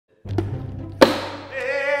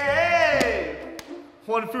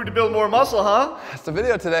One food to build more muscle, huh? That's the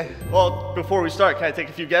video today. Well, before we start, can I take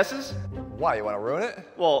a few guesses? Why, you want to ruin it?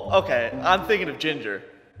 Well, okay, I'm thinking of ginger.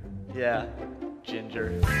 Yeah,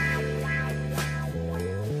 ginger.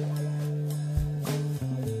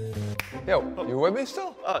 Yo, you with me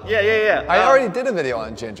still? Yeah. I already did a video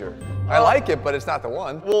on ginger. I like it, but it's not the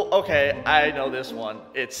one. Well, okay, I know this one.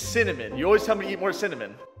 It's cinnamon. You always tell me to eat more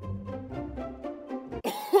cinnamon.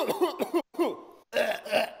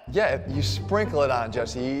 Yeah, you sprinkle it on,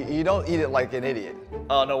 Jesse. You don't eat it like an idiot.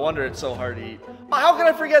 Oh, no wonder it's so hard to eat. How can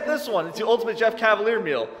I forget this one? It's the ultimate Jeff Cavalier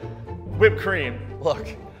meal. Whipped cream. Look,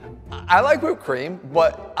 I like whipped cream,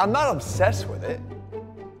 but I'm not obsessed with it.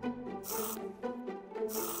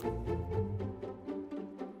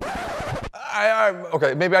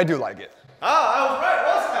 Okay, maybe I do like it. Ah, I was right,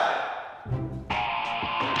 wasn't I?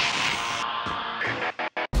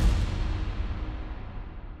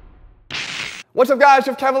 What's up, guys?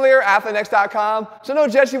 Jeff Cavalier, ATHLEAN-X.com. So no,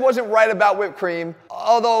 Jesse wasn't right about whipped cream,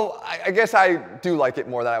 although I guess I do like it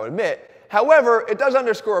more than I would admit. However, it does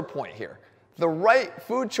underscore a point here. The right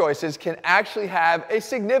food choices can actually have a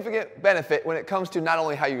significant benefit when it comes to not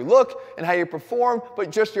only how you look and how you perform,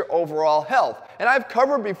 but just your overall health. And I've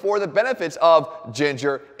covered before the benefits of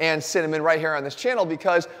ginger and cinnamon right here on this channel,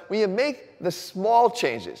 because when you make the small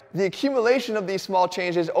changes, the accumulation of these small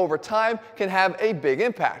changes over time can have a big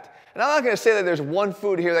impact. And I'm not going to say that there's one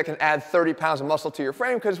food here that can add 30 pounds of muscle to your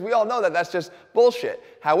frame, because we all know that that's just bullshit.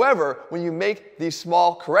 However, when you make these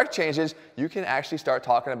small, correct changes, you can actually start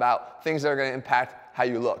talking about things that are going to impact how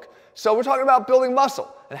you look. So we're talking about building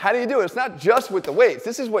muscle. And how do you do it? It's not just with the weights.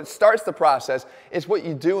 This is what starts the process. It's what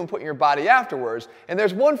you do and put in your body afterwards. And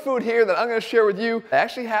there's one food here that I'm going to share with you that I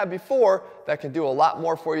actually had before that can do a lot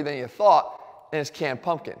more for you than you thought, and it's canned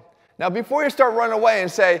pumpkin. Now, before you start running away and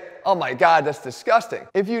say, oh my God, that's disgusting,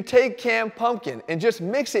 if you take canned pumpkin and just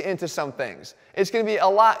mix it into some things, it's going to be a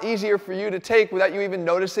lot easier for you to take without you even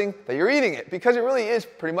noticing that you're eating it, because it really is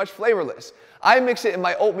pretty much flavorless. I mix it in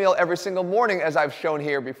my oatmeal every single morning, as I've shown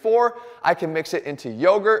here before. I can mix it into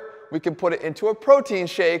yogurt. We can put it into a protein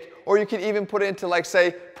shake, or you can even put it into, like,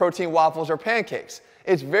 say, protein waffles or pancakes.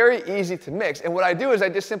 It's very easy to mix. And what I do is I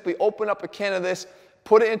just simply open up a can of this,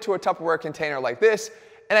 put it into a Tupperware container like this,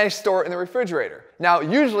 and I store it in the refrigerator. Now,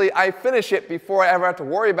 usually I finish it before I ever have to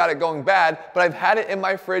worry about it going bad, but I've had it in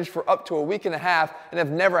my fridge for up to a week and a half, and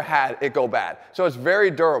I've never had it go bad. So it's very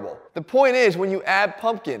durable. The point is, when you add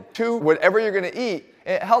pumpkin to whatever you're gonna eat,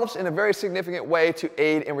 it helps in a very significant way to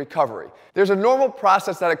aid in recovery. There's a normal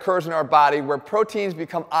process that occurs in our body where proteins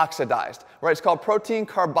become oxidized, right? It's called protein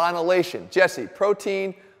carbonylation. Jesse,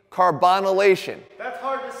 protein carbonylation. That's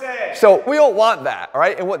hard to say. So we don't want that, all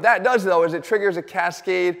right? And what that does, though, is it triggers a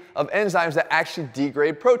cascade of enzymes that actually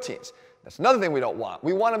degrade proteins. That's another thing we don't want.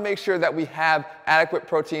 We want to make sure that we have adequate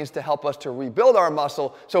proteins to help us to rebuild our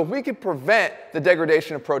muscle. So if we can prevent the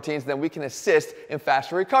degradation of proteins, then we can assist in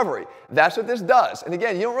faster recovery. That's what this does. And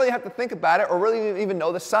again, you don't really have to think about it or really even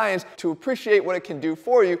know the science to appreciate what it can do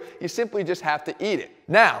for you. You simply just have to eat it.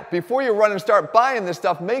 Now, before you run and start buying this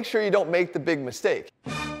stuff, make sure you don't make the big mistake.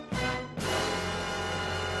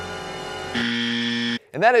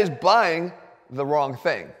 And that is buying the wrong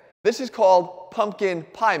thing. This is called pumpkin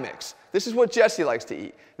pie mix. This is what Jesse likes to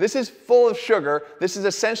eat. This is full of sugar. This is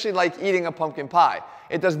essentially like eating a pumpkin pie.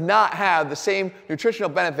 It does not have the same nutritional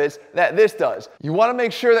benefits that this does. You want to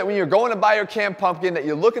make sure that when you're going to buy your canned pumpkin that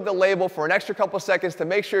you look at the label for an extra couple seconds to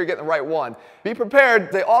make sure you're getting the right one. Be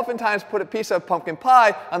prepared. They oftentimes put a piece of pumpkin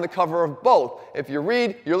pie on the cover of both. If you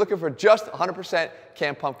read, you're looking for just 100%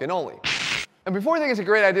 canned pumpkin only. And before you think it's a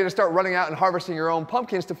great idea to start running out and harvesting your own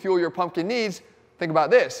pumpkins to fuel your pumpkin needs, think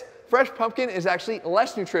about this. Fresh pumpkin is actually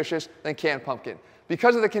less nutritious than canned pumpkin.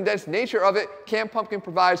 Because of the condensed nature of it, canned pumpkin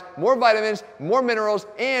provides more vitamins, more minerals,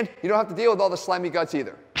 and you don't have to deal with all the slimy guts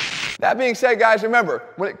either. That being said, guys, remember,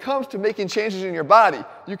 when it comes to making changes in your body,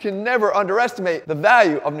 you can never underestimate the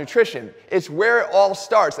value of nutrition. It's where it all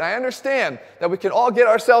starts. And I understand that we can all get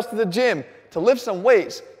ourselves to the gym to lift some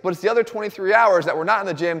weights, but it's the other 23 hours that we're not in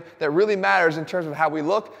the gym that really matters in terms of how we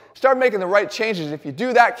look. Start making the right changes. If you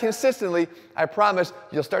do that consistently, I promise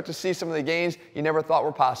you'll start to see some of the gains you never thought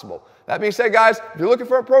were possible. That being said, guys, if you're looking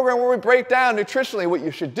for a program where we break down nutritionally what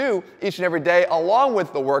you should do each and every day along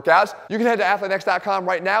with the workouts, you can head to ATHLEAN-X.com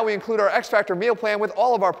right now. We include our X Factor meal plan with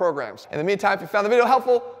all of our programs. In the meantime, if you found the video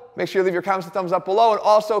helpful, make sure you leave your comments and thumbs up below, and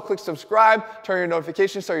also click subscribe, turn your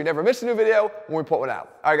notifications so you never miss a new video when we put one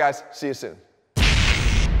out. All right, guys, see you soon.